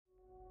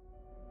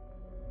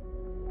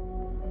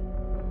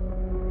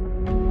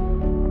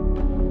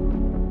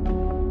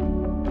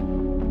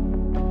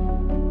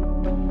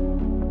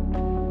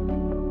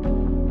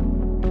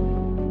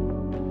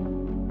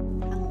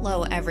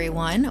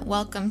everyone.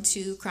 Welcome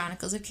to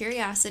Chronicles of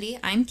Curiosity.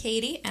 I'm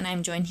Katie, and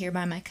I'm joined here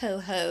by my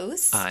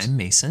co-host. I'm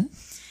Mason.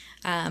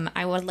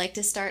 I would like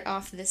to start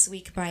off this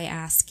week by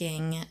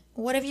asking,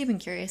 what have you been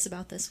curious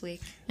about this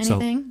week?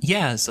 Anything?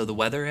 So the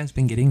weather has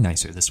been getting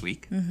nicer this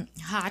week. Mm-hmm.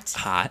 Hot.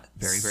 Hot.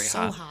 Very, very hot.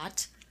 So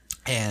hot.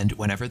 And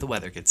whenever the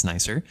weather gets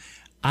nicer,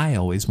 I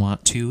always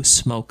want to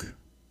smoke.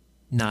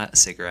 Not a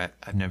cigarette.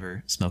 I've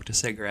never smoked a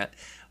cigarette.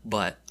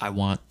 But I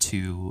want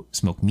to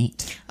smoke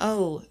meat.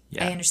 Oh,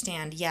 yeah. I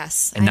understand.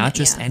 Yes. And not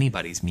just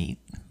anybody's meat,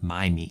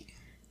 my meat.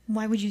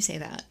 Why would you say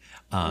that?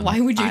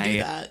 Why would you do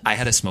that? I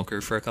had a smoker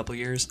for a couple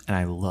years, and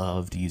I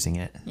loved using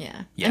it.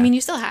 Yeah. I mean,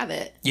 you still have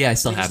it. Yeah, I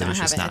still have it. It's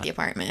just not not at the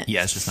apartment.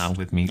 Yeah, it's just not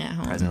with me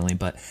presently.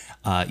 But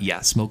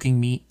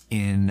smoking meat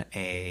in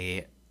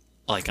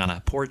on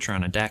a porch or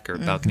on a deck or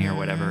balcony or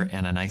whatever,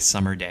 and a nice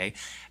summer day,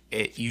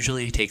 it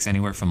usually takes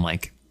anywhere from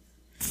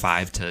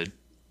 5 to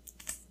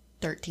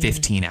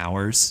 15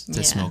 hours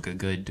to smoke a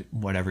good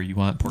whatever you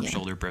want, pork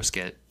shoulder,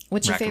 brisket.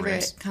 What's your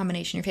favorite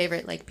combination? Your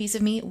favorite piece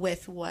of meat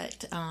with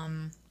what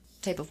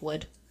type of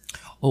wood?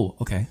 Oh,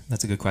 okay.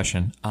 That's a good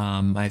question.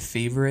 My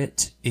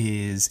favorite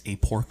is a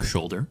pork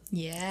shoulder.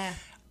 Yeah.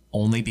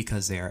 Only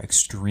because they are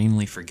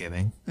extremely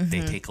forgiving. Mm-hmm.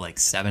 They take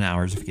 7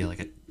 hours if you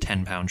get a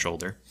 10-pound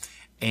shoulder.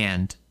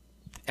 And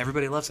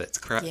everybody loves it. It's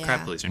a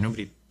crowd pleaser.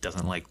 Nobody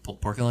doesn't like pulled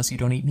pork unless you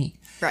don't eat meat.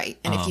 Right.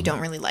 And if you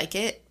don't really like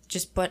it,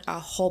 just put a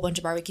whole bunch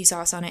of barbecue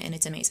sauce on it and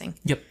it's amazing.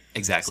 Yep,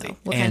 exactly. So,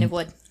 what kind of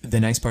wood? The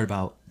nice part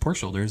about pork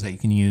shoulder is that you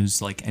can use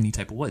any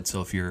type of wood.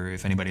 So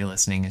if anybody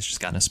listening has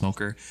just gotten a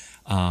smoker,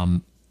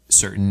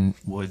 certain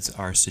woods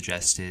are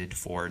suggested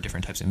for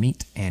different types of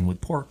meat. And with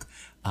pork,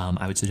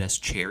 I would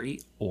suggest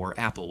cherry or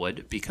apple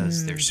wood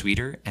because they're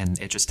sweeter and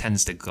it just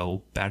tends to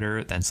go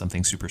better than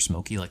something super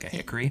smoky like a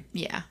hickory.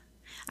 Yeah.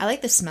 I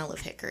like the smell of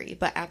hickory,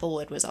 but apple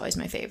wood was always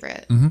my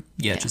favorite. Mm-hmm.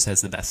 Yeah, it just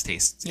has the best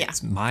taste. Yeah.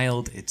 It's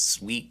mild, it's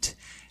sweet.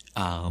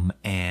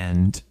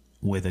 And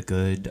with a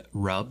good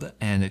rub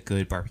and a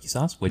good barbecue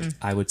sauce, which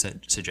I would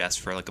suggest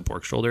for a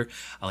pork shoulder,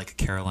 I like a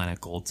Carolina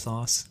Gold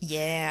sauce.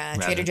 Yeah,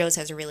 Trader Joe's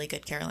has a really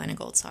good Carolina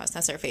Gold sauce.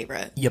 That's our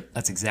favorite. Yep,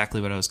 that's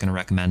exactly what I was going to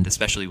recommend,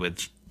 especially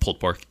with pulled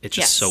pork. It's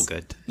just so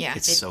good. Yeah,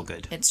 it's so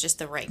good. It's just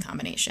the right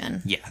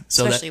combination. Yeah,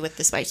 especially with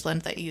the spice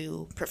blend that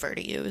you prefer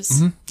to use.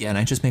 Mm-hmm. Yeah, and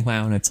I just make my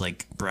own. It's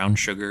brown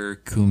sugar,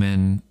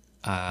 cumin,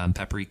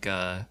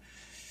 paprika,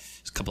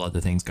 a couple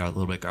other things. Got a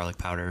little bit of garlic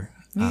powder.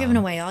 You're giving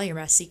away all your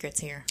best secrets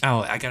here.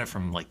 Oh, I got it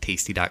from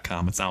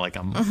tasty.com. It's not like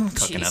I'm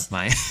cooking up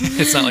my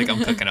it's not like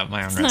I'm cooking up my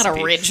own recipe. It's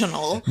not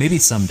original. Maybe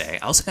someday.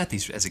 I also got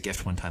these as a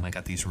gift one time. I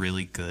got these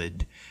really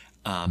good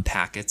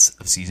packets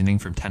of seasoning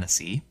from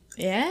Tennessee.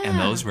 Yeah. And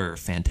those were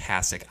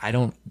fantastic.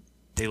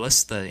 They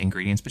list the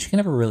ingredients, but you can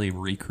never really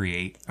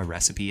recreate a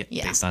recipe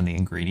based on the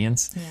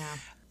ingredients. Yeah.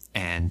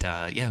 And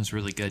it was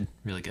really good.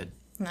 Really good.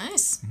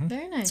 Nice. Mm-hmm.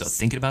 Very nice. So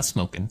thinking about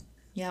smoking.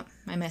 Yep,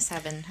 I miss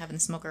having a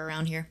smoker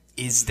around here.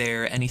 Is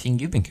there anything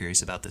you've been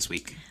curious about this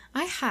week?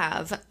 I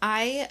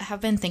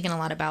have been thinking a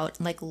lot about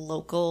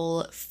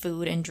local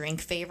food and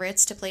drink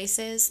favorites to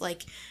places.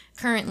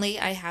 Currently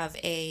I have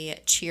a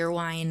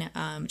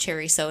Cheerwine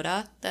cherry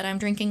soda that I'm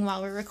drinking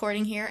while we're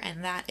recording here,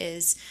 and that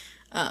is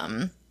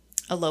started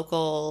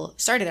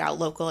out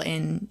local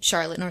in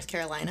Charlotte, North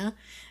Carolina,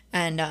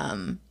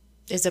 and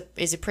is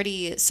a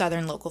pretty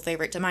southern local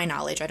favorite to my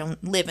knowledge. I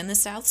don't live in the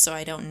South, so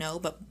I don't know,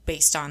 but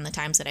based on the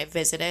times that I've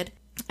visited.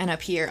 And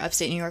up here,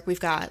 upstate New York, we've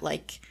got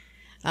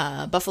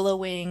buffalo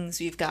wings,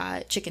 we've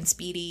got chicken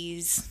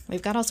speedies,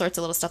 we've got all sorts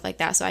of little stuff like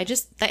that. So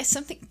that's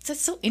something that's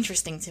so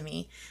interesting to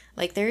me.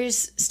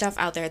 There's stuff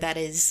out there that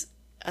is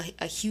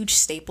a huge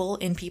staple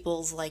in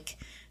people's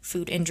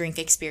food and drink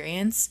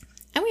experience,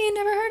 and we ain't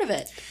never heard of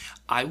it.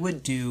 I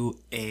would do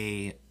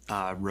a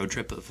road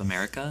trip of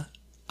America.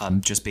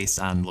 Just based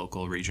on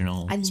local,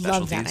 regional specialties. I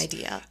love that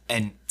idea.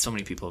 And so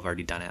many people have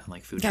already done it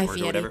on Food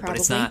Network or whatever. Probably.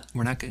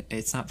 But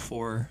it's not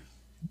for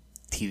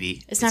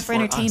TV. It's not for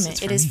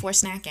entertainment. It is for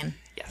snacking.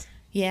 Yes.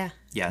 Yeah.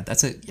 Yeah,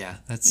 that's it. Yeah,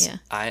 that's. Yeah.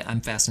 I'm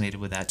fascinated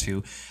with that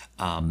too,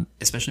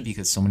 especially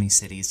because so many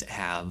cities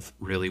have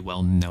really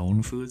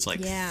well-known foods.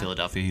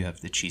 Philadelphia, you have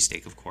the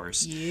cheesesteak, of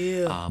course.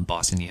 Yeah.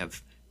 Boston, you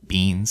have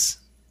beans,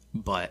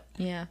 but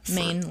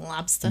Maine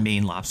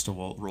lobster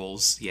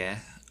rolls. Yeah.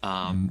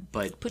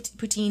 But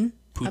poutine.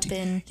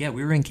 Yeah,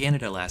 we were in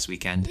Canada last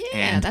weekend.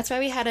 Yeah, and that's why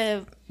we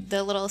had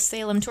the little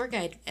Salem tour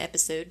guide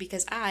episode,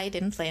 because I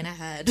didn't plan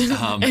ahead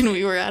and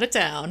we were out of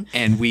town.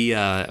 And we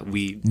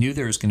knew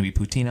there was going to be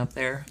poutine up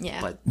there.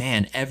 Yeah. But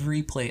man, I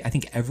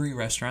think every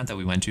restaurant that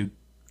we went to,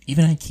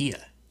 even IKEA.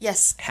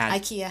 Yes,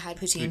 IKEA had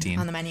poutine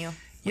on the menu.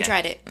 We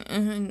tried it.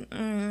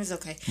 It was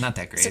okay. Not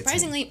that great.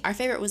 Surprisingly, our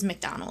favorite was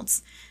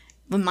McDonald's.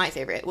 Well, my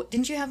favorite.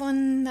 Didn't you have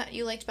one that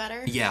you liked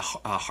better? Yeah,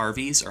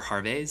 Harvey's or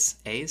Harvey's.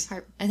 A's?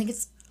 I think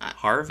it's...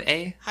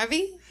 Harvey,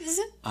 is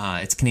it?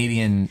 It's a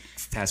Canadian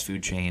fast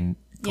food chain.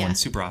 Going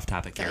super off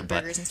topic here,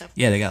 but burgers and stuff.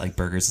 Yeah, they got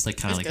burgers.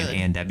 It's kind of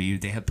an A&W.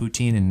 They have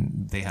poutine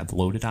and they have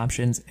loaded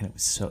options, and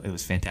it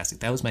was fantastic.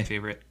 That was my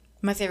favorite.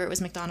 My favorite was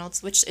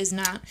McDonald's, which is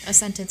not a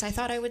sentence I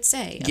thought I would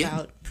say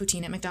about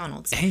poutine at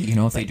McDonald's. Hey, you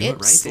know, if they do it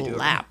right, slapped. they do it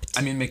right.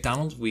 I mean,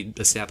 McDonald's, we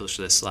established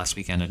this last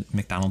weekend, and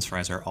McDonald's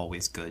fries are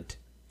always good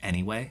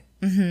anyway.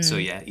 Mm-hmm. So,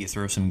 yeah, you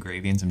throw some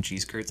gravy and some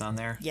cheese curds on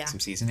there, some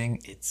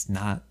seasoning, it's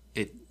not...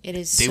 It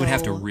is They would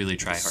have to really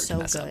try hard to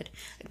mess up.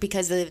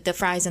 Because the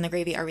fries and the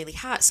gravy are really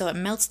hot, so it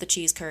melts the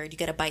cheese curd. You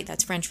get a bite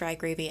that's French fry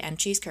gravy and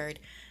cheese curd.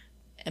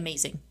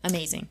 Amazing.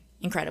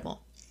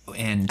 Incredible.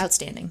 And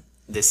outstanding.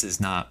 This is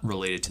not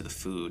related to the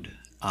food,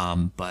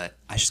 but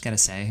I just gotta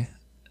say,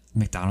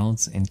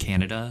 McDonald's in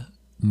Canada,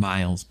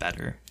 miles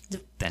better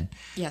than...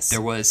 Yes.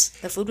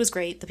 The food was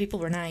great. The people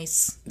were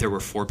nice. There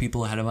were 4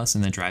 people ahead of us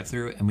in the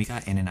drive-thru, and we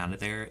got in and out of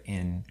there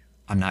in,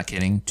 I'm not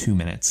kidding, 2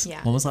 minutes.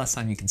 Yeah. When was the last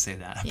time you can say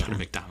that about a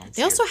McDonald's?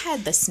 They also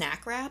had the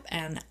snack wrap,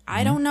 and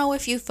I don't know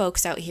if you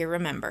folks out here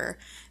remember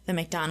the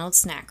McDonald's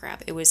snack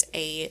wrap. It was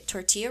a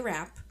tortilla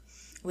wrap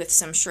with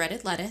some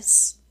shredded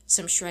lettuce,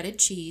 some shredded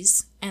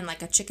cheese, and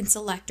like a chicken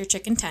select or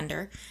chicken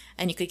tender.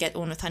 And you could get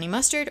one with honey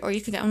mustard or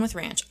you could get one with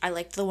ranch. I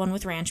liked the one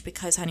with ranch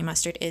because honey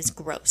mustard is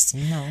gross.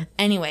 No.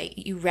 Anyway,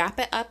 you wrap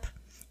it up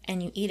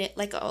and you eat it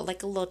like a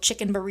little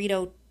chicken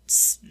burrito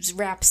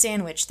wrap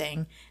sandwich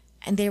thing.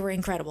 And they were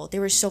incredible. They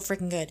were so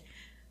freaking good.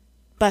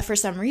 But for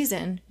some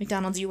reason,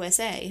 McDonald's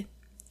USA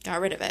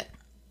got rid of it.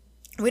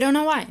 We don't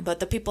know why,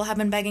 but the people have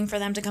been begging for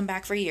them to come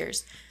back for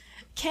years.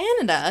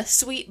 Canada,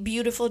 sweet,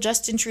 beautiful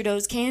Justin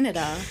Trudeau's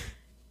Canada,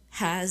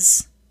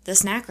 has the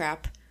snack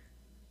wrap.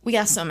 We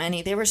got so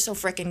many. They were so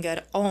freaking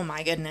good. Oh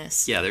my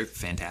goodness. Yeah, they're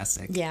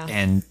fantastic. Yeah.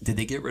 And did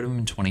they get rid of them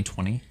in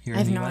 2020 here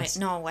in the US?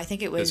 No, I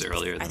think it was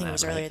earlier than that. I think it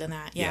was earlier than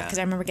that. Yeah, because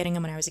I remember getting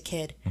them when I was a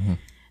kid. Mm-hmm.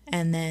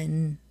 And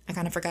then I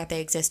kind of forgot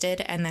they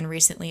existed. And then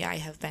recently I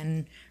have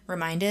been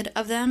reminded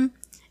of them.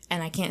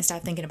 And I can't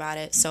stop thinking about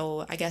it.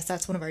 So I guess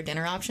that's one of our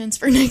dinner options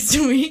for next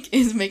week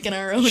is making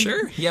our own.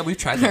 Sure. Yeah, we've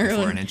tried that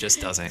before and it just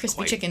doesn't crispy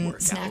quite chicken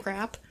work snack out.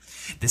 wrap.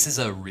 This is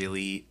a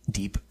really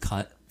deep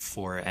cut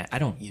for... I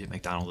don't eat at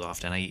McDonald's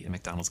often. I eat at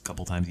McDonald's a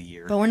couple times a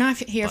year. But we're not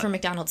here for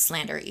McDonald's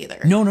slander either.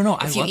 No.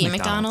 If you eat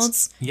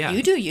McDonald's, yeah,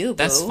 you do you, boo.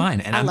 That's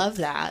fine. And I love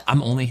that.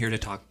 I'm only here to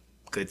talk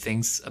good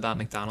things about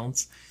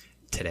McDonald's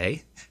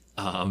today.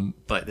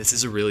 But this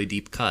is a really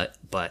deep cut.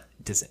 But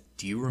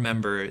do you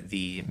remember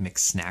the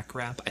McSnack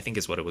Wrap? I think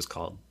is what it was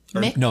called.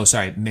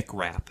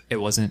 McWrap. It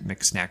wasn't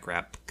McSnack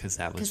Wrap because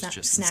that was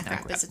just the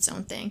snack wrap. Is its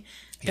own thing.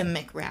 The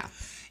McWrap.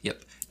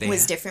 Yep.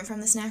 Was different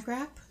from the snack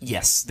wrap?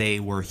 Yes, they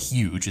were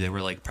huge. They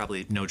were like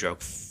probably, no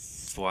joke,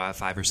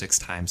 5 or 6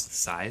 times the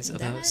size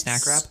of a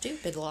snack wrap.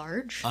 Stupid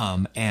large.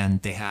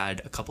 And they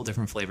had a couple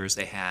different flavors.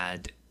 They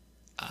had,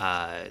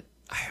 I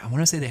want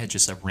to say they had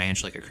just a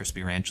ranch, like a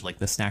crispy ranch, like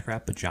the snack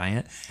wrap, but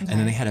giant. Okay. And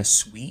then they had a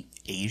sweet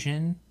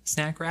Asian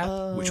snack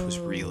wrap, which was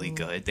really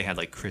good. They had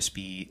like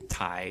crispy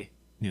Thai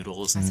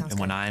noodles and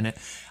whatnot in it.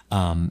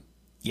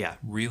 Yeah,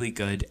 really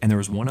good. And there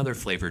was one other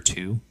flavor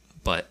too,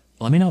 but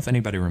let me know if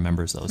anybody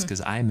remembers those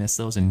because I miss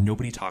those and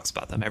nobody talks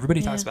about them.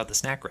 Everybody talks about the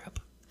snack wrap.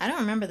 I don't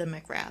remember the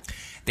McWrap.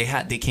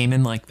 They came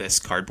in like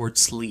this cardboard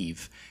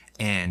sleeve,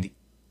 and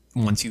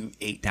once you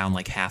ate down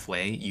like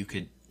halfway, you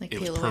could it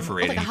was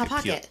perforated. Like a Hot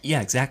Pocket.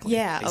 Yeah, exactly.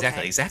 Yeah,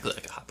 okay. Exactly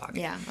like a Hot Pocket.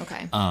 Yeah,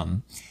 okay.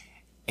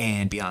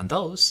 And beyond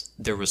those,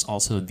 there was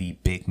also the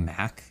Big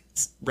Mac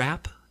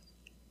wrap.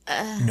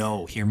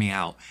 No, hear me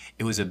out.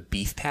 It was a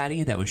beef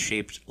patty that was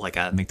shaped like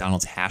a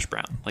McDonald's hash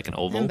brown, like an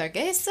oval.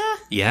 Hamburguesa?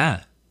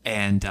 Yeah.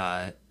 And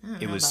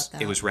it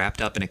was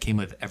wrapped up and it came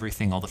with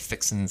everything, all the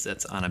fixings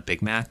that's on a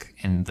Big Mac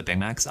and the Big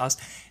Mac sauce.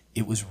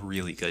 It was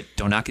really good.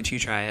 Don't knock it till you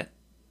try it.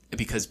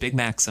 Because Big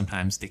Macs,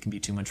 sometimes they can be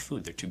too much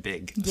food. They're too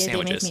big. Yeah,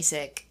 sandwiches. They make me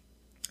sick.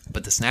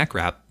 But the snack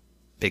wrap,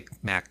 Big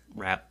Mac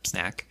wrap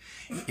snack,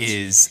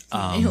 is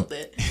nailed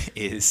it.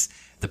 Is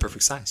the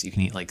perfect size. You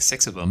can eat like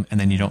 6 of them and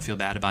then you don't feel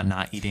bad about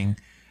not eating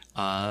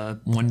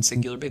one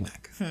singular Big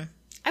Mac.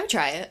 I would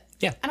try it.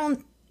 Yeah.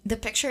 The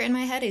picture in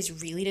my head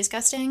is really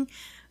disgusting.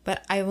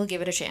 But I will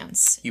give it a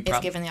chance if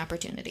given the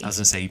opportunity. I was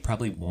going to say, you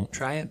probably won't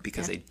try it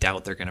because I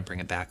doubt they're going to bring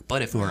it back.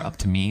 But if it were up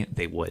to me,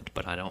 they would.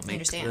 But I don't make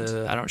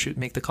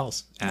make the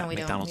calls at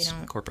McDonald's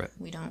corporate.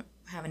 We don't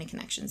have any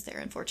connections there,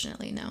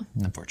 unfortunately, no.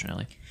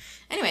 Unfortunately.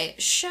 Anyway,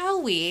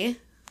 shall we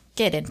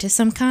get into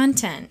some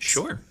content?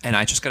 Sure. And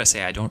I just got to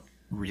say, I don't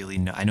really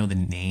know. I know the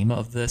name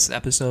of this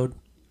episode,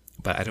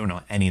 but I don't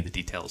know any of the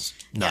details.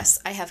 None. Yes,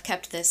 I have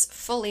kept this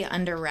fully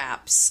under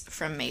wraps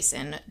from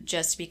Mason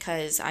just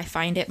because I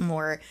find it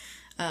more...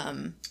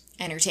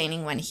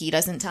 entertaining when he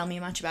doesn't tell me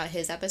much about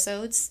his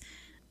episodes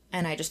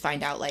and I just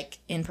find out like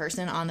in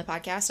person on the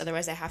podcast.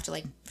 Otherwise I have to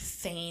like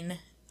feign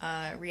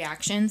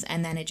reactions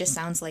and then it just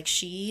sounds like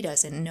she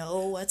doesn't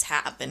know what's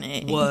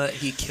happening. What?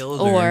 He killed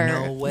her?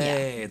 No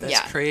way.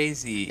 That's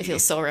crazy. It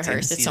feels so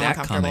rehearsed. It's so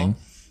uncomfortable.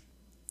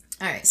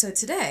 All right, so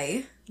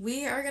today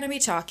we are going to be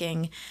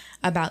talking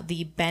about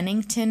the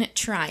Bennington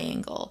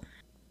Triangle.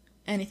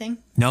 Anything?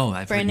 No,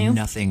 I've heard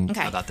nothing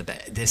about the...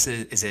 This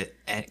is it...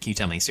 Can you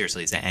tell me,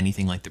 seriously, is that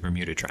anything like the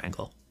Bermuda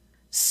Triangle?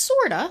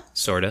 Sorta.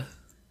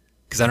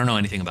 Because I don't know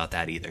anything about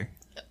that either.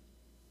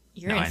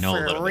 You're in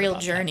for a real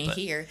journey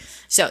here.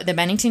 So the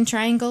Bennington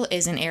Triangle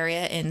is an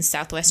area in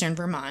southwestern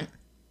Vermont.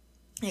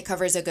 It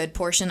covers a good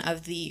portion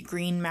of the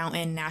Green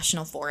Mountain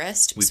National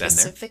Forest. We've been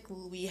there.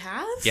 We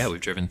have? Yeah, we've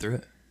driven through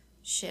it.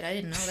 Shit, I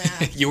didn't know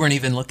that. You weren't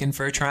even looking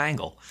for a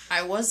triangle.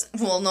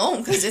 No,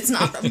 because it's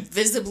not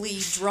visibly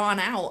drawn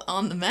out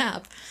on the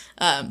map.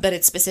 But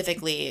it's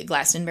specifically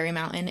Glastonbury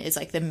Mountain is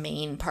like the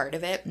main part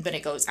of it, but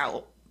it goes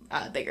out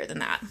bigger than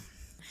that.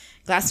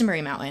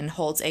 Glastonbury Mountain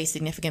holds a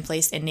significant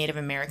place in Native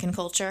American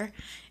culture.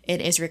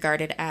 It is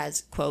regarded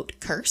as,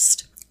 quote,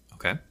 cursed.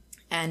 Okay.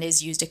 And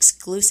is used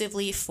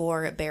exclusively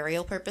for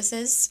burial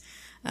purposes.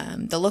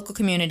 The local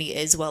community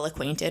is well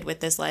acquainted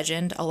with this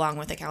legend, along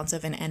with accounts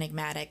of an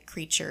enigmatic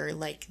creature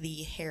like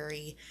the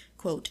hairy,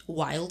 quote,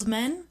 wild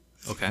men,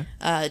 okay,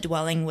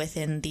 dwelling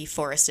within the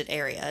forested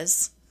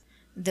areas.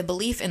 The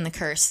belief in the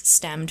curse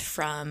stemmed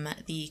from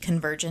the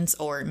convergence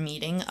or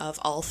meeting of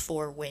all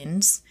four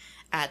winds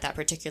at that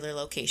particular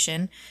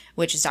location,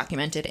 which is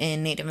documented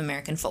in Native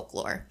American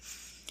folklore.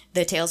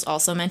 The tales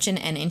also mention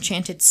an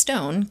enchanted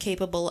stone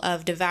capable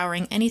of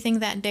devouring anything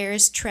that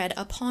dares tread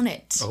upon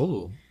it.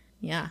 Oh.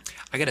 Yeah.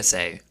 I gotta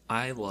say,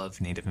 I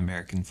love Native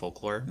American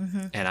folklore,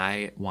 and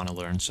I want to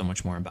learn so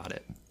much more about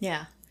it.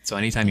 Yeah. So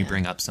anytime you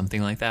bring up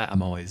something like that,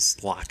 I'm always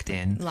locked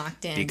in.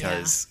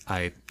 Because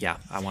I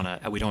want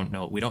to, we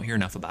don't hear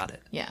enough about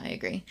it. Yeah, I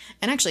agree.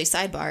 And actually,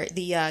 sidebar,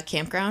 the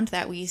campground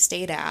that we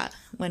stayed at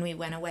when we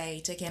went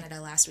away to Canada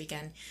last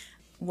weekend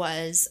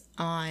was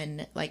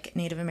on like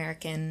Native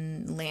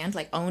American land,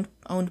 like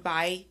owned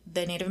by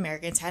the Native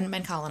Americans, hadn't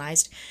been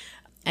colonized,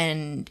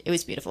 and it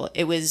was beautiful.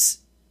 It was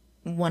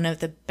one of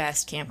the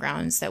best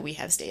campgrounds that we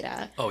have stayed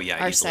at. Oh yeah,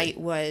 our easily. site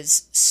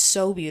was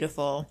so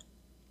beautiful.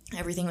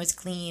 Everything was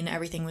clean.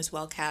 Everything was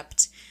well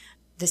kept.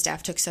 The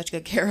staff took such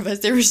good care of us.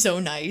 They were so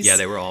nice. Yeah,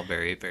 they were all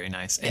very, very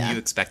nice. And you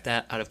expect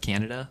that out of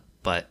Canada,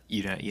 but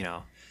you don't.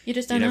 You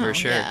just don't know. Never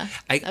sure. Yeah.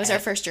 That was our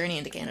first journey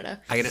into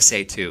Canada. I gotta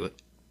say too,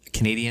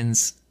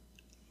 Canadians.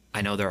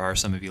 I know there are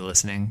some of you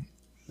listening.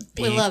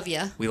 We love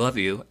you. We love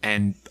you,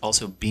 and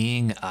also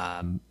being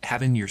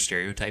having your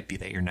stereotype be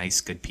that you're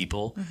nice, good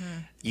people.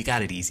 You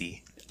got it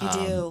easy. You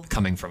do.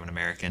 Coming from an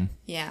American.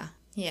 Yeah.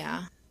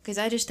 Because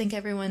I just think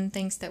everyone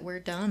thinks that we're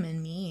dumb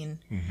and mean.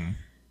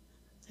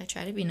 I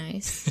try to be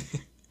nice.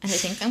 And I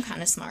think I'm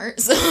kind of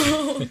smart.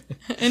 So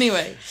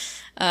anyway,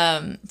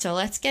 so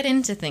let's get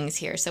into things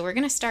here. So we're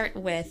going to start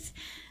with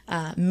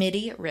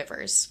Mitty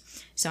Rivers.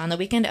 So on the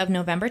weekend of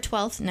November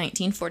 12th,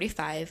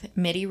 1945,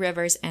 Mitty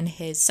Rivers and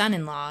his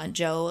son-in-law,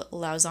 Joe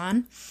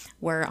Lauzon,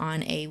 were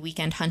on a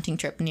weekend hunting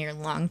trip near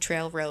Long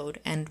Trail Road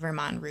and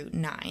Vermont Route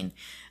 9.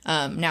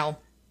 Now,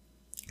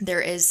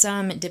 there is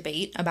some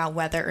debate about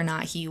whether or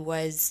not he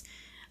was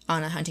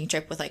on a hunting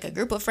trip with like a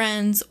group of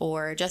friends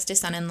or just his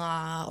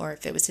son-in-law, or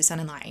if it was his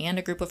son-in-law and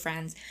a group of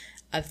friends.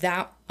 Of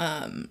that,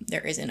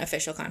 there isn't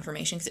official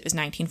confirmation because it was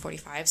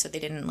 1945, so they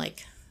didn't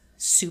like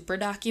super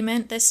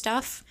document this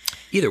stuff.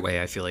 Either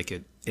way, I feel like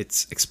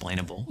it's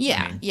explainable.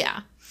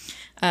 Yeah.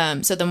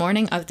 So the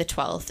morning of the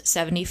 12th,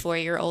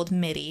 74-year-old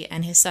Mitty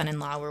and his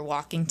son-in-law were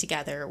walking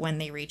together when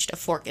they reached a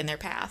fork in their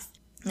path.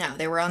 Now,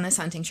 they were on this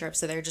hunting trip,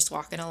 so they're just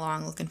walking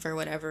along looking for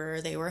whatever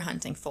they were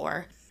hunting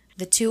for.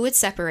 The two would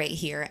separate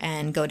here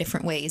and go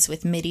different ways,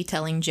 with Mitty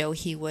telling Joe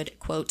he would,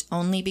 quote,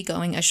 only be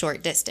going a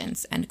short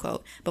distance, end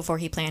quote, before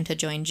he planned to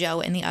join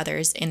Joe and the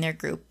others in their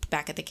group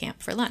back at the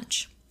camp for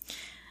lunch.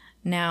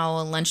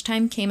 Now,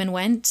 lunchtime came and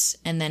went,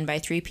 and then by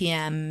 3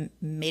 p.m.,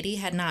 Mitty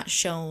had not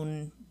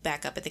shown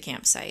back up at the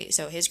campsite.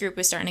 So his group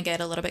was starting to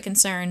get a little bit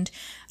concerned,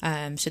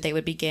 so they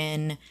would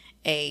begin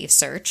a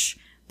search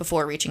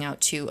before reaching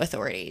out to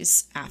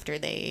authorities after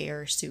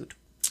their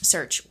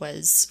search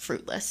was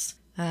fruitless.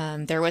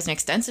 There was an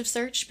extensive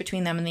search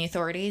between them and the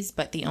authorities,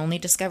 but the only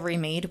discovery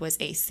made was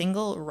a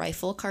single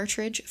rifle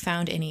cartridge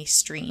found in a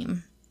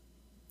stream.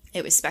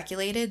 It was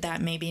speculated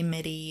that maybe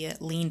Mitty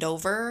leaned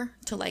over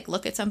to like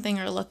look at something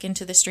or look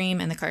into the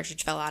stream and the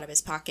cartridge fell out of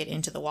his pocket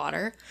into the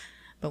water,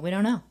 but we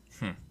don't know.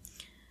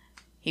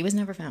 He was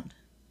never found.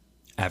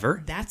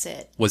 Ever? That's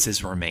it. Was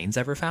his remains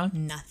ever found?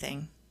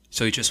 Nothing.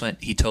 So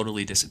he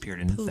totally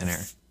disappeared into thin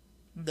air.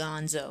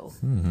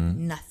 Gonzo.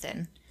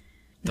 Nothing.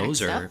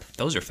 Those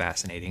are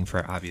fascinating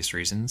for obvious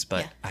reasons,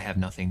 but I have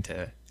nothing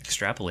to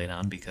extrapolate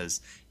on because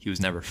he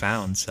was never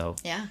found, so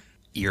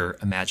your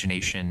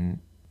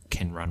imagination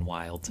can run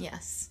wild.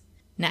 Yes.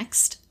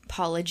 Next,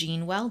 Paula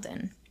Jean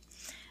Weldon.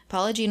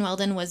 Paula Jean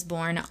Weldon was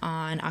born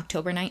on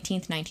October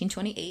 19th,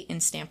 1928 in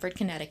Stamford,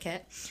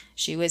 Connecticut.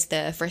 She was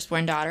the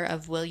firstborn daughter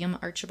of William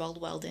Archibald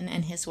Weldon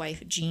and his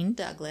wife Jean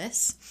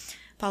Douglas.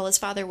 Paula's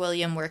father,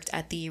 William, worked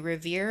at the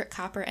Revere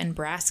Copper and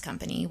Brass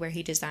Company, where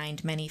he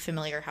designed many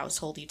familiar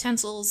household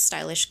utensils,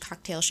 stylish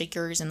cocktail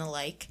shakers, and the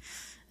like.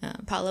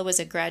 Paula was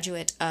a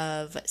graduate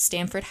of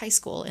Stamford High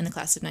School in the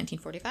class of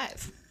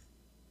 1945.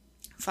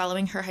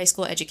 Following her high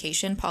school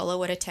education, Paula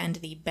would attend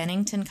the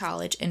Bennington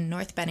College in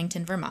North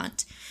Bennington,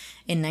 Vermont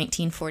in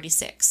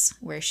 1946,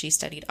 where she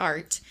studied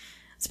art,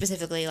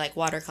 specifically like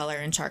watercolor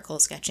and charcoal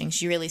sketching.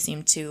 She really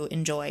seemed to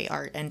enjoy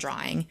art and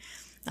drawing,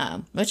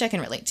 which I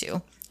can relate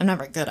to. I'm not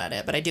very good at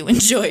it, but I do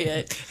enjoy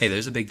it. Hey,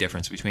 there's a big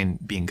difference between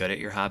being good at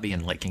your hobby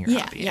and liking your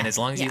hobby. And as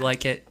long as you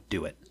like it,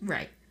 do it.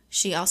 Right.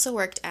 She also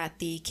worked at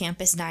the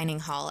campus dining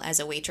hall as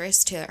a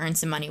waitress to earn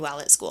some money while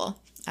at school.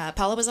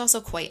 Paula was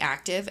also quite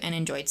active and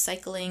enjoyed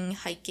cycling,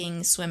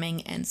 hiking,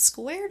 swimming, and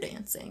square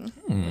dancing,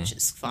 which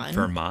is fun.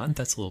 Vermont,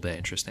 that's a little bit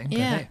interesting. But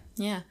Yeah, hey.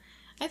 yeah.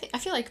 I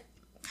feel like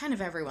kind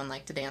of everyone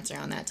liked to dance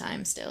around that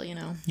time still, you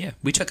know. Yeah,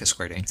 we took a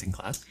square dancing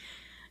class.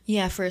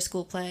 Yeah, for a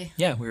school play.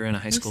 Yeah, we were in a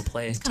high school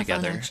play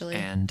together. Fun, actually.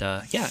 And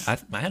I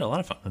had a lot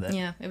of fun with it.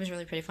 Yeah, it was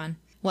really pretty fun.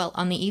 Well,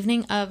 on the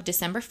evening of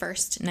December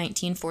 1st,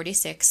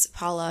 1946,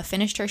 Paula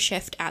finished her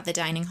shift at the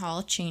dining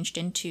hall, changed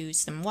into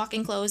some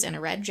walking clothes and a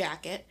red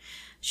jacket.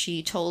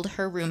 She told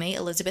her roommate,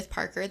 Elizabeth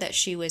Parker, that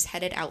she was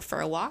headed out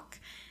for a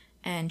walk,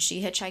 and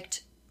she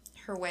hitchhiked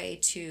her way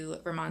to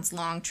Vermont's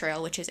Long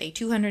Trail, which is a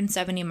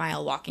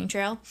 270-mile walking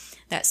trail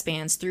that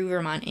spans through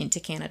Vermont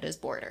into Canada's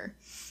border.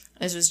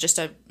 This was just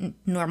a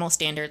normal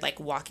standard, like,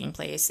 walking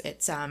place.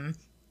 It's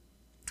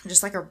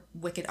just like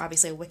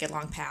obviously a wicked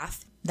long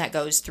path that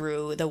goes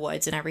through the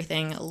woods and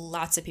everything.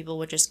 Lots of people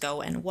would just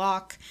go and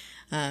walk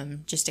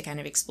just to kind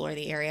of explore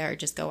the area or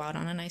just go out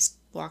on a nice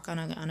walk on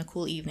a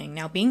cool evening.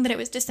 Now, being that it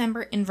was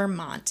December in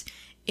Vermont,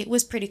 it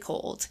was pretty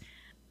cold.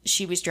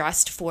 She was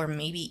dressed for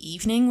maybe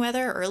evening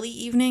weather, early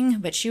evening,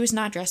 but she was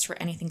not dressed for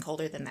anything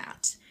colder than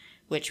that,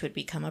 which would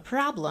become a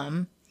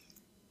problem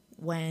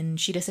when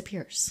she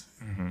disappears.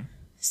 Mm-hmm.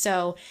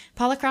 So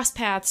Paula crossed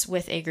paths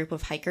with a group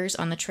of hikers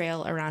on the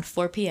trail around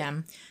 4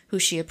 p.m., who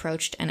she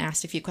approached and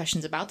asked a few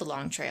questions about the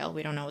Long Trail.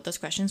 We don't know what those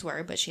questions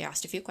were, but she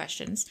asked a few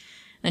questions.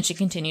 Then she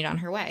continued on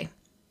her way.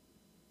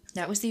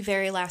 That was the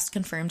very last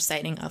confirmed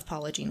sighting of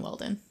Paula Jean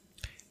Weldon.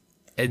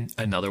 And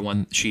another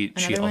one, she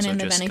Another also one in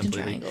the just Bennington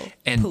completely, Triangle.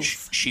 and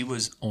Poof. she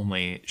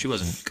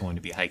wasn't going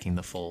to be hiking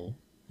the full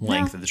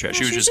length of the trail. No,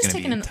 she was just going to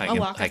be taking hiking,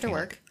 a walk after hiking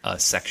work. a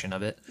section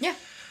of it. Yeah.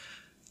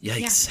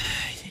 Yikes.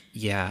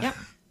 Yeah. Yep.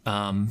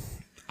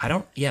 I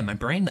don't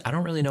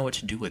really know what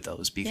to do with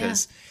those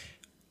because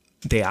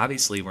they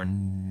obviously were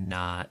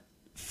not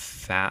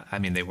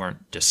they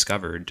weren't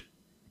discovered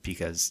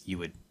because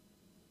you'd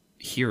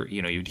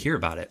hear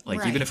about it.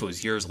 Like, even if it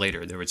was years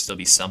later, there would still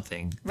be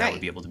something that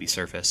would be able to be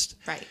surfaced.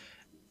 Right.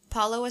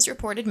 Paula was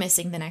reported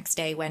missing the next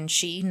day when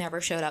she never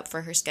showed up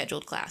for her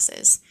scheduled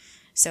classes.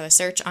 So a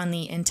search on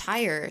the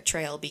entire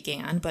trail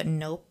began, but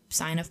no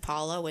sign of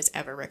Paula was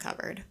ever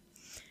recovered.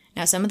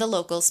 Now, some of the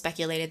locals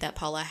speculated that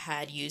Paula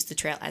had used the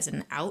trail as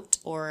an out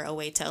or a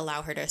way to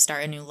allow her to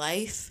start a new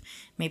life.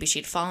 Maybe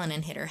she'd fallen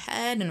and hit her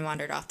head and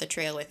wandered off the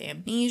trail with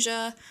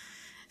amnesia.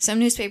 Some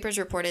newspapers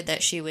reported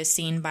that she was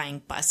seen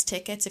buying bus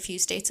tickets a few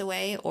states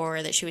away,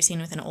 or that she was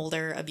seen with an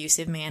older,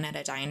 abusive man at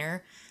a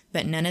diner.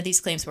 But none of these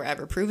claims were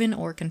ever proven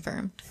or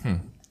confirmed.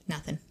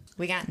 Nothing.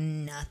 We got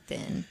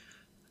nothing.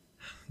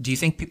 Do you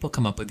think people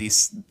come up with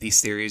these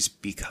theories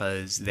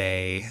because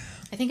I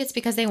think it's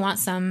because they want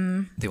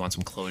some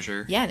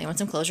closure? Yeah, they want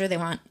some closure. They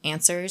want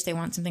answers. They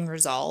want something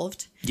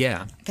resolved.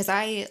 Yeah. Because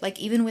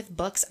even with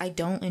books, I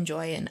don't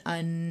enjoy an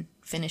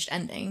unfinished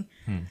ending.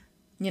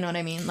 You know what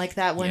I mean? Like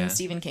that one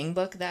Stephen King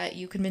book that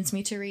you convinced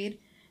me to read,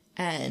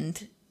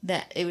 and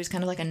that it was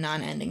kind of like a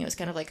non-ending. It was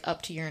kind of like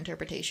up to your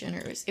interpretation, or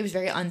it was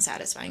very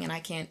unsatisfying,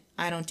 and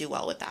I don't do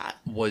well with that.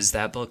 Was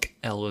that book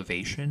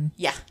Elevation?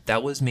 Yeah.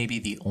 That was maybe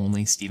the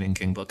only Stephen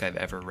King book I've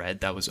ever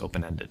read that was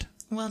open-ended.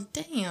 Well,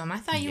 damn. I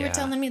thought you were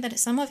telling me that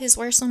some of his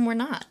were, some were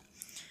not.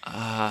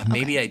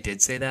 Maybe I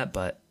did say that,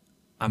 but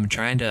I'm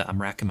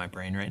racking my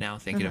brain right now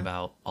thinking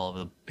about all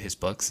of his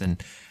books,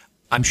 and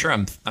I'm sure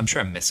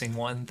I'm missing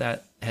one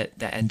that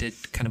ended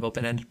kind of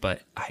open-ended,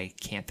 but I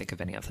can't think of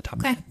any off the top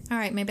of my head. All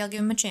right. Maybe I'll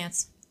give him a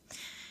chance.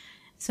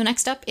 So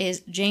next up is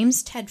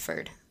James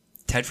Tedford.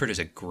 Tedford is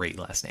a great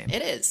last name.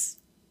 It is.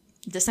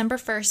 December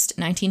 1st,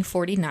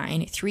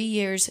 1949, 3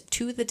 years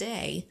to the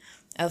day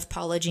of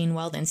Paula Jean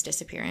Weldon's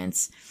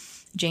disappearance.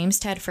 James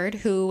Tedford,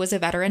 who was a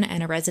veteran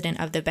and a resident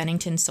of the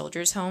Bennington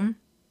Soldiers' Home,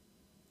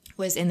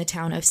 was in the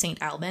town of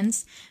St.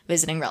 Albans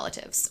visiting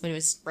relatives. It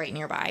was right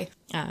nearby.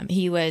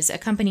 He was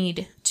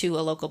accompanied to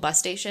a local bus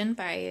station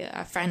by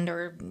a friend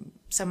or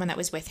someone that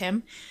was with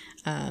him,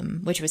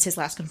 which was his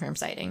last confirmed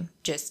sighting,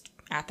 just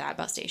at that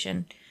bus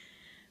station.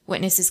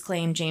 Witnesses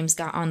claim James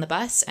got on the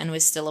bus and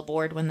was still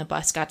aboard when the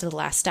bus got to the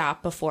last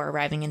stop before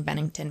arriving in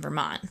Bennington,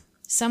 Vermont.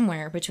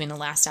 Somewhere between the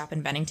last stop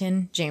and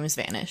Bennington, James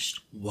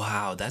vanished.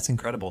 Wow, that's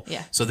incredible.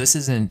 Yeah. So this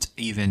isn't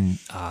even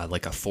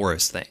like a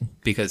forest thing,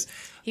 because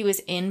he was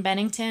in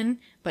Bennington,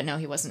 but no,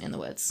 he wasn't in the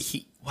woods.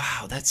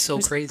 Wow, that's so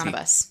crazy. On a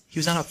bus. He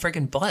was on a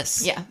friggin'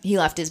 bus. Yeah, he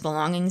left his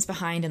belongings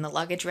behind in the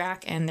luggage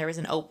rack, and there was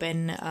an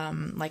open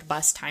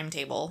bus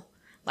timetable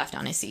left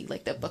on his seat,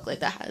 like the booklet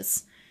that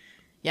has.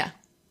 Yeah.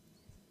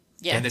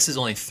 Yeah. And this is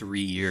only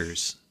 3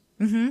 years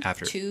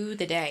after. To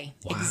the day.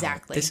 Wow,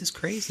 exactly. This is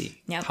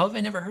crazy. Yep. How have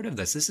I never heard of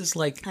this? This is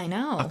like I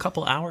know. a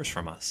couple hours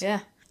from us.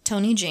 Yeah.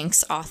 Tony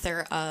Jinks,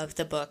 author of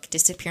the book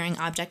Disappearing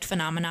Object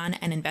Phenomenon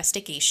and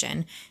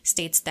Investigation,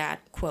 states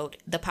that, quote,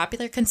 "The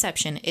popular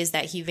conception is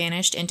that he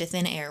vanished into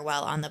thin air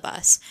while on the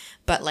bus.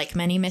 But like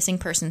many missing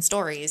person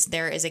stories,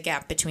 there is a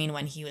gap between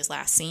when he was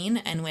last seen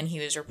and when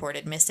he was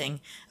reported missing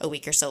a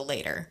week or so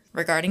later.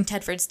 Regarding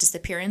Tedford's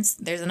disappearance,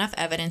 there's enough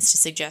evidence to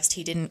suggest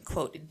he didn't,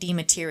 quote,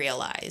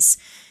 dematerialize.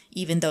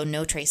 even though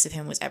no trace of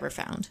him was ever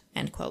found,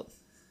 end quote.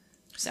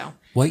 So.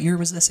 What year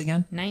was this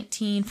again?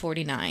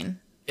 1949.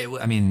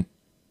 I mean,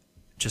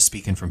 just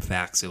speaking from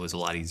facts, it was a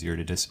lot easier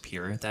to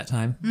disappear at that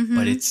time,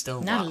 but it's still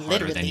a lot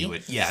harder than you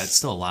would. Yeah, it's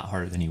still a lot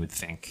harder than you would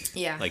think.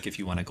 Yeah. Like if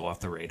you want to go off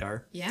the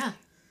radar. Yeah.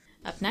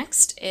 Up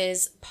next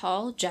is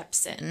Paul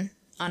Jepson.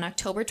 On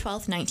October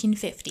 12,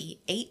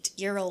 1950,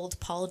 8-year-old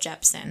Paul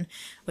Jepson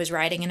was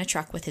riding in a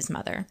truck with his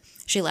mother.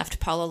 She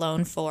left Paul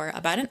alone for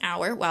about an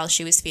hour while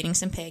she was feeding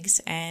some pigs,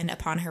 and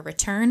upon her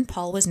return,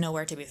 Paul was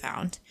nowhere to be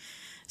found.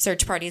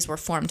 Search parties were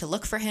formed to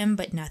look for him,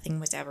 but nothing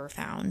was ever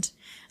found.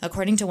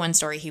 According to one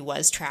story, he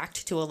was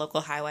tracked to a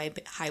local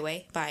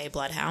highway by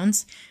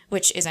bloodhounds,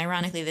 which is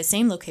ironically the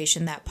same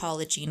location that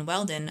Paula Jean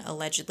Weldon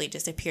allegedly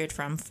disappeared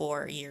from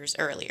 4 years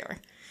earlier.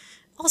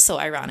 Also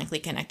ironically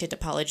connected to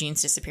Paula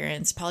Jean's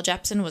disappearance, Paul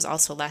Jepson was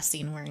also last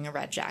seen wearing a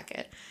red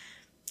jacket.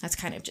 That's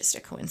kind of just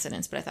a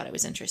coincidence, but I thought it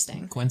was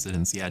interesting.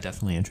 Coincidence, yeah,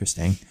 definitely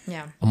interesting.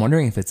 Yeah. I'm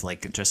wondering if it's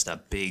like just a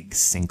big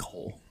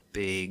sinkhole,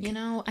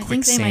 I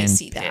think they might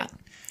see that.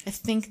 I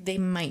think they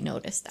might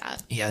notice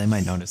that. Yeah, they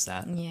might notice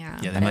that. Yeah,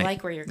 but I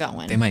like where you're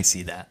going. They might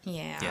see that.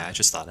 Yeah. Yeah, I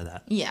just thought of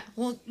that. Yeah.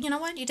 Well, you know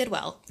what? You did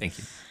well. Thank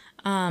you.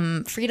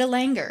 Frida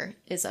Langer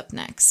is up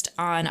next.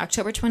 On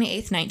October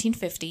 28th,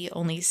 1950,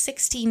 only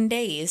 16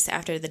 days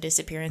after the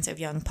disappearance of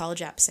young Paul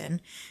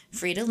Jepson,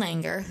 Frida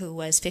Langer, who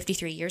was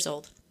 53 years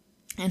old,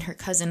 and her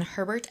cousin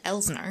Herbert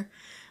Elsner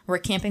were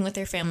camping with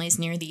their families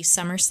near the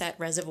Somerset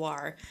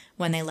Reservoir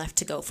when they left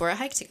to go for a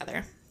hike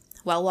together.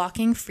 While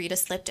walking, Frida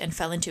slipped and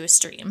fell into a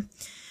stream.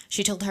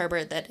 She told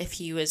Herbert that if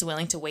he was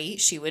willing to wait,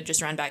 she would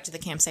just run back to the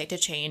campsite to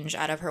change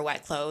out of her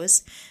wet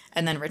clothes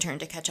and then return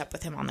to catch up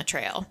with him on the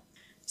trail.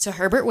 So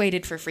Herbert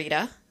waited for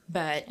Frida,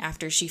 but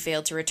after she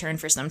failed to return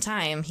for some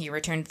time, he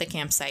returned to the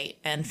campsite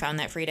and found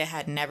that Frida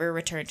had never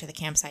returned to the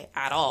campsite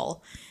at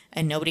all,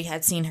 and nobody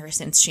had seen her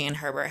since she and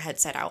Herbert had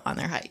set out on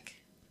their hike.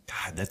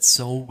 God, that's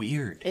so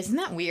weird. Isn't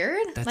that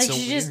weird? That's so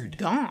she's weird.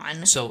 Just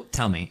gone. So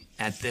tell me,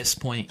 at this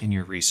point in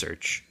your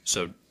research,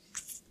 so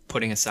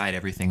putting aside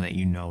everything that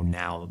you know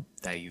now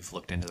that you've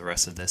looked into the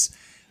rest of this,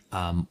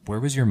 where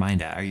was your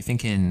mind at? Are you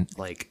thinking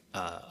like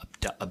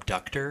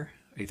abductor?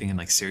 Are you thinking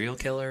like serial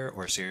killer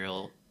or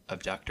serial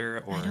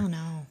abductor? Or I don't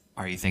know.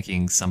 Are you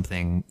thinking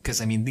something?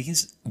 Because I mean,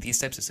 these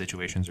types of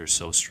situations are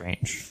so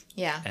strange.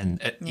 Yeah. And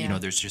you know,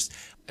 there's just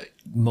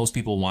most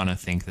people want to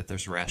think that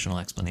there's a rational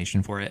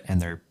explanation for it,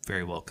 and there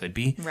very well could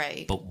be.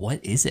 Right. But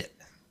what is it?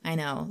 I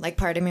know. Like,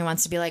 part of me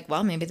wants to be like,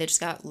 well, maybe they just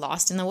got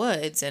lost in the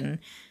woods,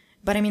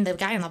 but I mean, the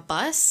guy on the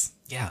bus.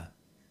 Yeah.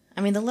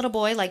 I mean, the little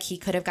boy, like, he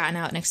could have gotten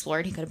out and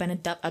explored. He could have been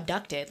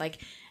abducted. Like,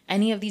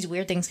 any of these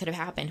weird things could have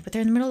happened, but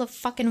they're in the middle of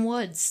fucking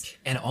woods.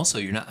 And also,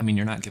 you're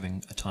not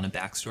giving a ton of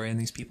backstory on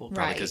these people,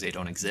 probably because they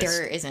don't exist.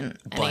 There isn't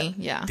any,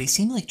 yeah. They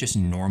seem like just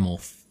normal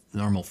folks.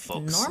 Normal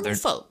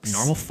folks.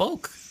 Normal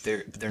folk.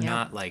 They're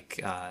not like,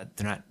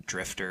 they're not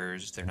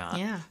drifters. They're not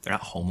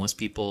homeless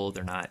people.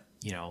 They're not,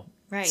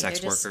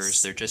 sex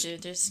workers. They're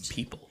just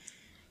people.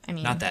 I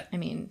mean,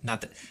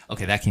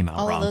 okay, that came out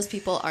wrong. All of those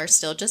people are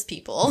still just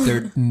people.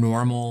 They're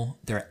normal,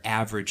 they're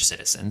average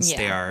citizens. Yeah.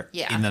 They are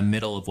in the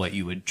middle of what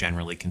you would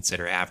generally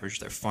consider average.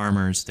 They're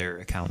farmers, they're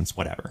accountants,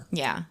 whatever.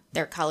 Yeah,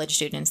 they're college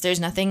students. There's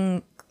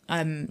nothing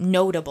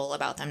notable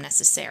about them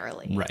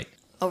necessarily. Right.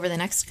 Over the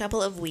next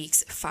couple of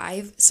weeks,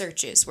 5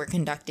 searches were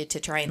conducted to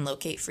try and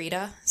locate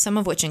Frida, some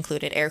of which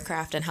included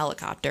aircraft and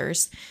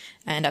helicopters,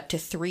 and up to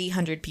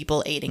 300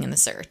 people aiding in the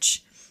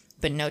search.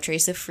 But no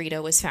trace of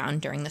Frida was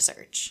found during the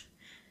search.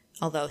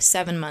 Although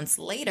 7 months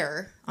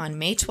later, on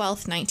May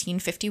 12,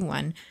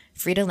 1951,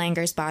 Frida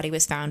Langer's body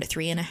was found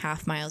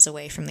 3.5 miles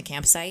away from the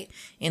campsite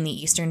in the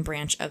eastern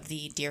branch of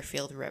the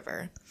Deerfield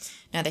River.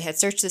 Now, they had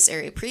searched this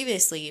area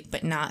previously,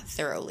 but not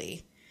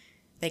thoroughly.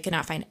 They could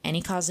not find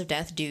any cause of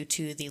death due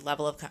to the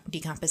level of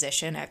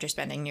decomposition after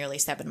spending nearly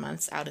 7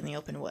 months out in the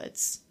open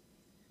woods.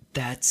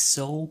 That's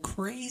so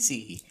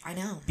crazy. I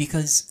know.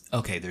 Because,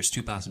 okay, there's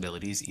 2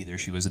 possibilities. Either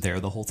she was there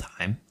the whole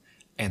time,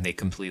 and they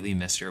completely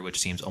missed her, which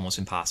seems almost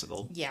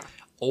impossible. Yeah.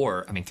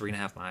 Or,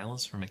 3.5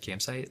 miles from a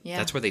campsite. Yeah.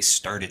 That's where they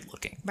started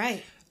looking.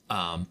 Right.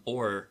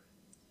 Or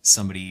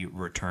somebody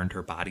returned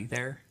her body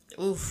there.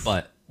 Oof.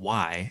 But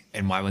why?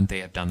 And why wouldn't they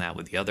have done that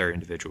with the other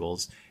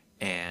individuals?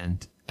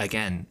 And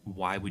again,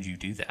 why would you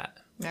do that?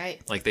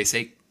 Right. Like they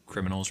say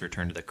criminals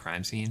return to the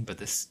crime scene, but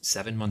this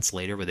 7 months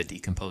later with a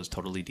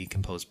totally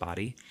decomposed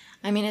body.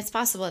 I mean, it's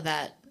possible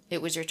that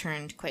it was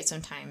returned quite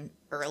some time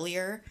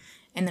earlier,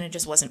 and then it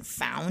just wasn't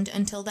found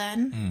until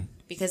then,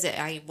 because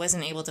I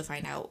wasn't able to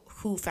find out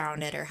who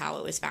found it or how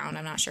it was found.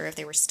 I'm not sure if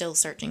they were still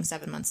searching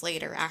 7 months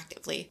later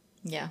actively.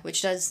 Yeah,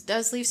 which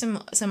does leave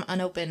some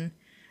unopen,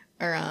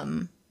 or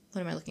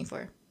what am I looking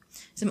for?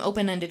 Some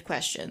open-ended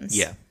questions.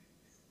 Yeah.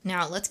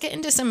 Now, let's get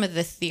into some of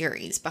the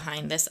theories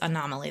behind this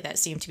anomaly that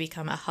seemed to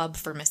become a hub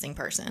for missing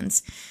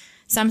persons.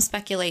 Some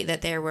speculate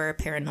that there were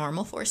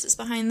paranormal forces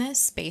behind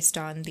this, based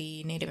on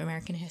the Native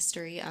American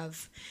history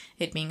of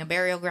it being a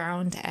burial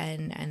ground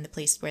and the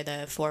place where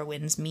the 4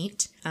 winds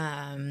meet.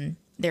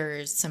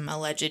 There's some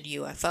alleged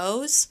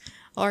UFOs,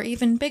 or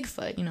even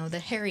Bigfoot, the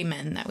hairy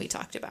men that we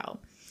talked about.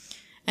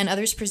 and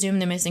others presume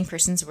the missing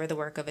persons were the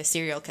work of a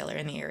serial killer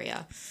in the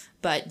area.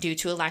 But due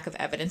to a lack of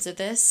evidence of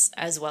this,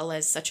 as well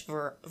as such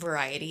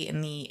variety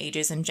in the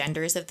ages and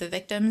genders of the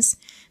victims,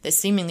 this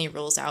seemingly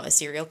rules out a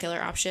serial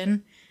killer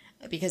option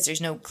because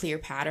there's no clear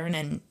pattern,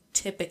 and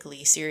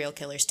typically serial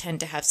killers tend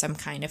to have some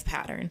kind of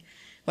pattern.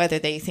 Whether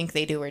they think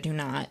they do or do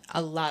not,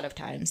 a lot of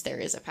times there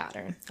is a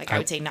pattern. Like I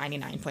would say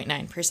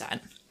 99.9%.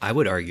 I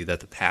would argue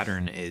that the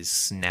pattern is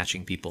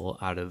snatching people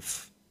out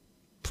of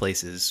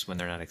places when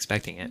they're not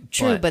expecting it.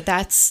 True, but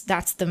that's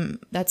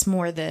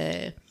more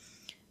the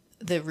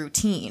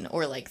routine,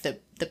 or like the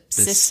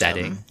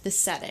system, the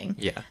setting.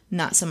 Yeah.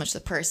 Not so much the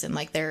person.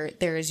 Like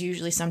there is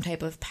usually some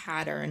type of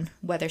pattern,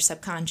 whether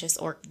subconscious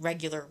or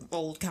regular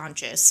old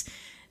conscious,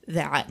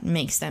 that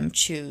makes them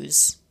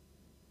choose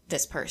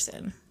this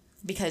person.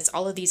 Because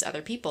all of these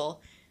other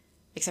people,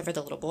 except for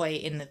the little boy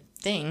in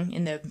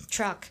the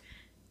truck,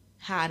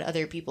 had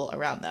other people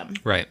around them.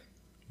 Right.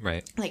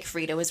 Like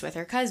Frida was with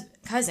her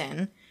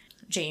cousin.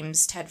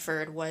 James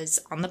Tedford was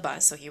on the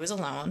bus, so he was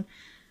alone.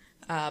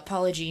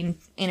 Paula Jean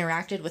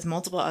interacted with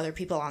multiple other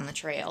people on the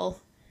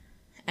trail.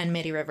 And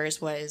Mitty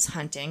Rivers was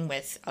hunting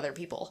with other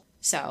people.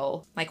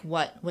 So, like,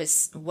 what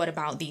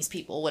about these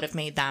people would have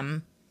made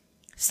them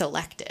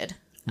selected?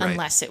 Right.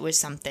 Unless it was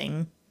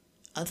something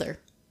other.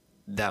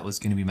 That was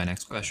going to be my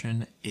next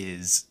question,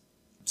 is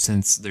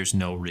since there's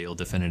no real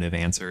definitive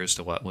answer as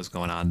to what was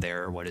going on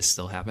there or what is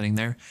still happening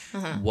there,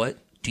 what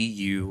do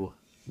you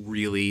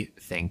really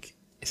think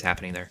is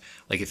happening there?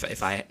 Like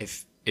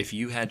if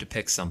you had to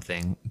pick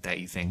something that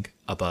you think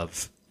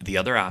above the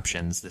other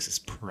options, this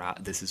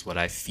is what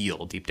I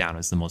feel deep down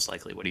is the most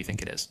likely. What do you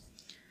think it is?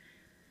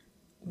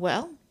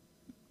 Well,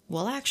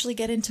 we'll actually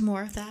get into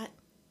more of that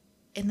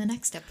in the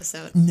next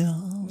episode.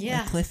 No.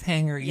 Yeah. A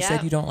cliffhanger. You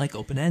said you don't like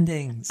open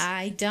endings.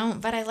 I don't,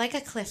 but I like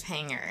a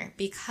cliffhanger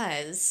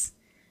because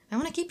I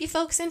want to keep you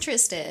folks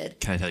interested.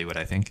 Can I tell you what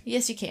I think?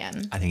 Yes, you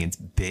can. I think it's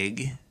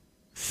big,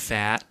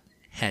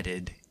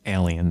 fat-headed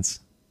aliens.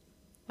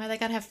 Why they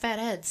gotta have fat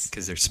heads?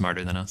 Because they're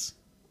smarter than us.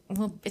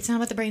 Well, it's not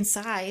about the brain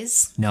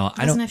size. No, it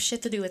doesn't have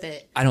shit to do with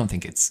it. I don't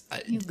think it's...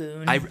 You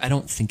goon. I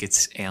don't think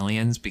it's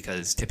aliens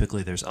because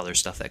typically there's other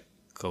stuff that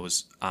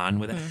goes on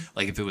with it.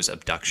 Like if it was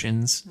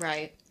abductions...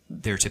 Right.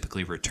 They're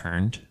typically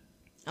returned.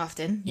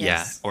 Often,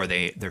 yes. Yeah, or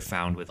they're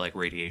found with like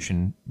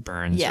radiation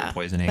burns or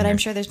poisoning. But I'm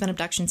sure there's been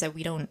abductions that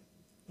we don't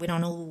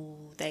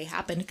know they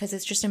happened because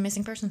it's just a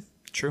missing person.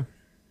 True.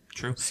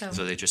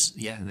 So they just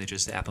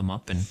zap them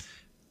up and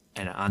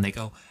on they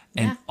go.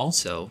 And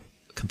also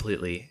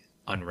completely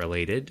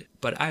unrelated,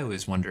 but I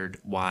always wondered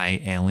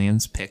why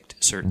aliens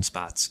picked certain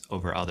spots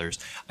over others.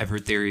 I've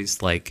heard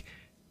theories like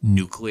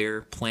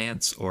nuclear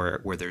plants or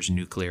where there's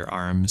nuclear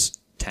arms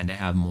tend to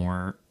have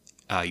more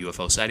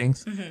UFO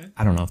sightings.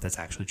 I don't know if that's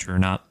actually true or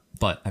not,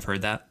 but I've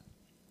heard that.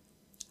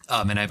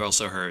 And I've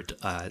also heard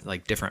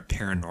like different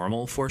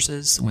paranormal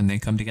forces when they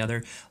come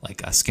together,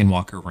 like a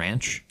Skinwalker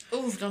Ranch.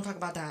 Ooh, don't talk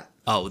about that.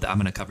 Oh, I'm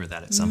going to cover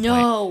that at some point.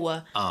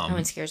 No, that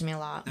one scares me a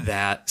lot.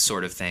 That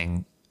sort of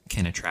thing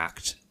can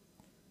attract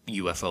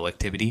UFO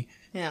activity.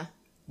 Yeah.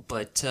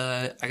 But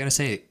I got to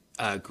say,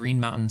 Green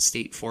Mountain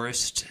State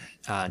Forest,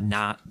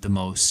 not the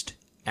most...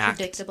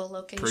 predictable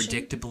location.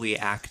 Predictably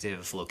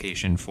active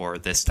location for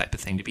this type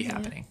of thing to be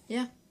happening.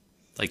 Yeah.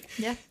 Like,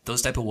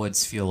 those type of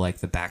woods feel like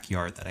the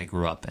backyard that I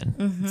grew up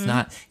in. It's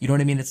not, you know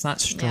what I mean? It's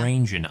not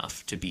strange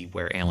enough to be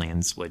where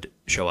aliens would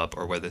show up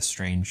or where the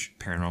strange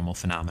paranormal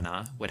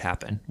phenomena would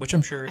happen, which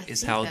I'm sure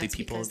is how the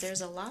people... because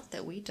there's a lot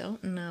that we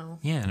don't know.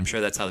 Yeah, and I'm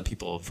sure that's how the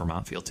people of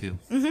Vermont feel too.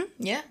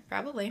 Yeah,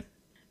 probably.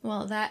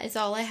 Well, that is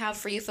all I have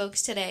for you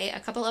folks today. A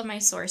couple of my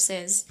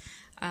sources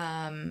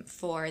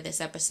for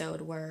this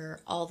episode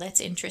were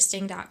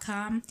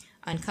allthat'sinteresting.com,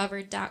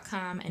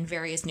 uncovered.com, and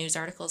various news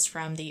articles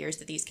from the years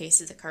that these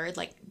cases occurred,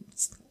 like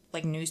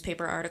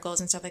newspaper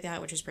articles and stuff like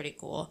that, which is pretty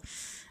cool.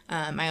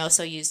 I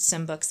also used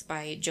some books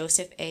by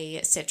Joseph A.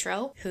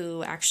 Citro,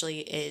 who actually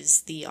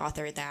is the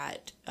author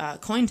that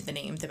coined the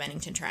name the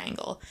Bennington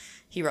Triangle.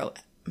 He wrote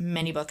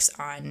many books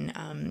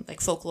on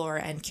like folklore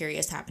and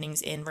curious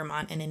happenings in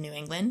Vermont and in New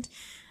England.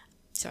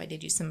 So I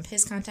did use some of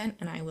his content,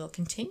 and I will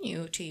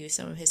continue to use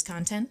some of his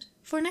content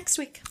for next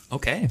week.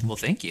 Okay, well,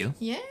 thank you.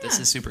 Yeah, this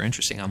is super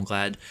interesting. I'm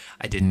glad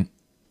I didn't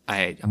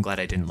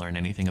learn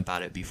anything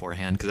about it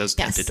beforehand because I was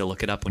tempted to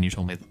look it up when you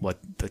told me what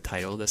the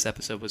title of this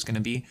episode was going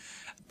to be.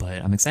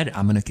 But I'm excited.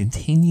 I'm going to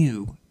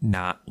continue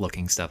not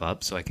looking stuff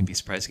up so I can be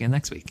surprised again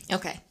next week.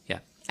 Okay. Yeah,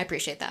 I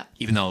appreciate that.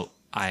 Even though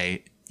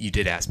you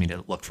did ask me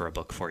to look for a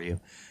book for you,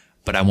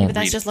 but I won't. But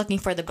that's just looking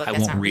for the book.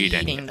 That's not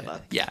reading the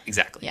book. Yeah,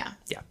 exactly. Yeah.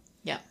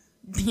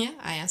 Yeah,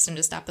 I asked him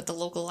to stop at the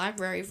local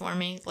library for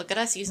me. Look at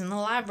us using the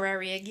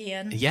library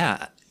again.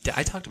 Yeah,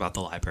 I talked about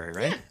the library,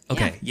 right? Yeah.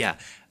 Okay, yeah.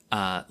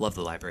 Love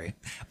the library.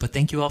 But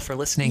thank you all for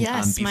listening.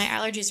 Yes, my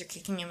allergies are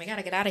kicking in. We got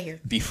to get out of here.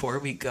 Before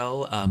we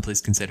go,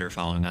 please consider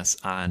following us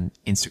on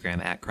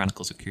Instagram at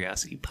Chronicles of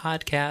Curiosity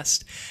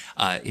Podcast.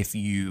 If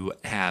you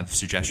have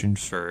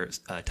suggestions for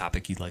a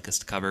topic you'd like us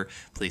to cover,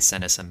 please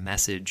send us a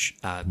message.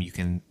 You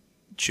can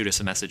shoot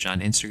us a message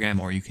on Instagram,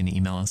 or you can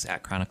email us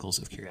at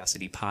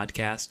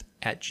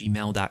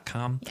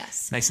chroniclesofcuriositypodcast@gmail.com.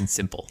 Yes. Nice and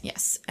simple.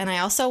 Yes. And I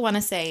also want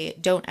to say,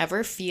 don't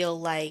ever feel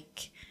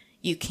like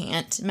you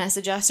can't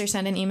message us or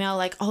send an email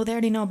like, oh, they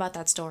already know about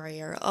that story,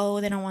 or,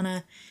 oh, they don't want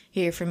to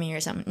hear from me or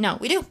something. No,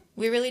 we do.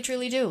 We really,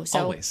 truly do. So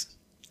Always.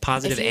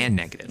 Positive and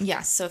negative.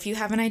 Yes. So if you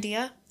have an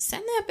idea,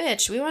 send that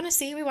bitch. We want to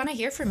see. We want to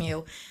hear from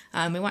you.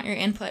 We want your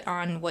input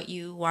on what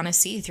you want to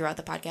see throughout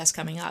the podcast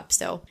coming up.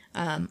 So,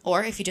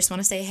 or if you just want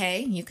to say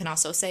hey, you can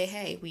also say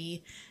hey.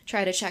 We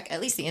try to check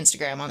at least the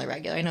Instagram on the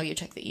regular. I know you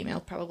check the email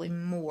probably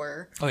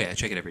more. Oh, yeah. I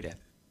check it every day.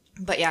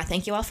 But yeah,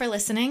 thank you all for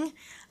listening.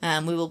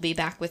 We will be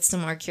back with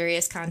some more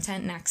curious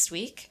content next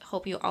week.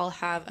 Hope you all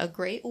have a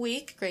great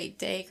week, great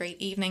day,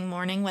 great evening,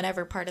 morning,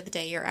 whatever part of the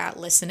day you're at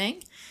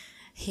listening.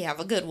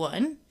 Have a good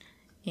one.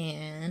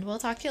 And we'll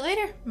talk to you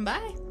later.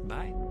 Bye.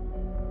 Bye.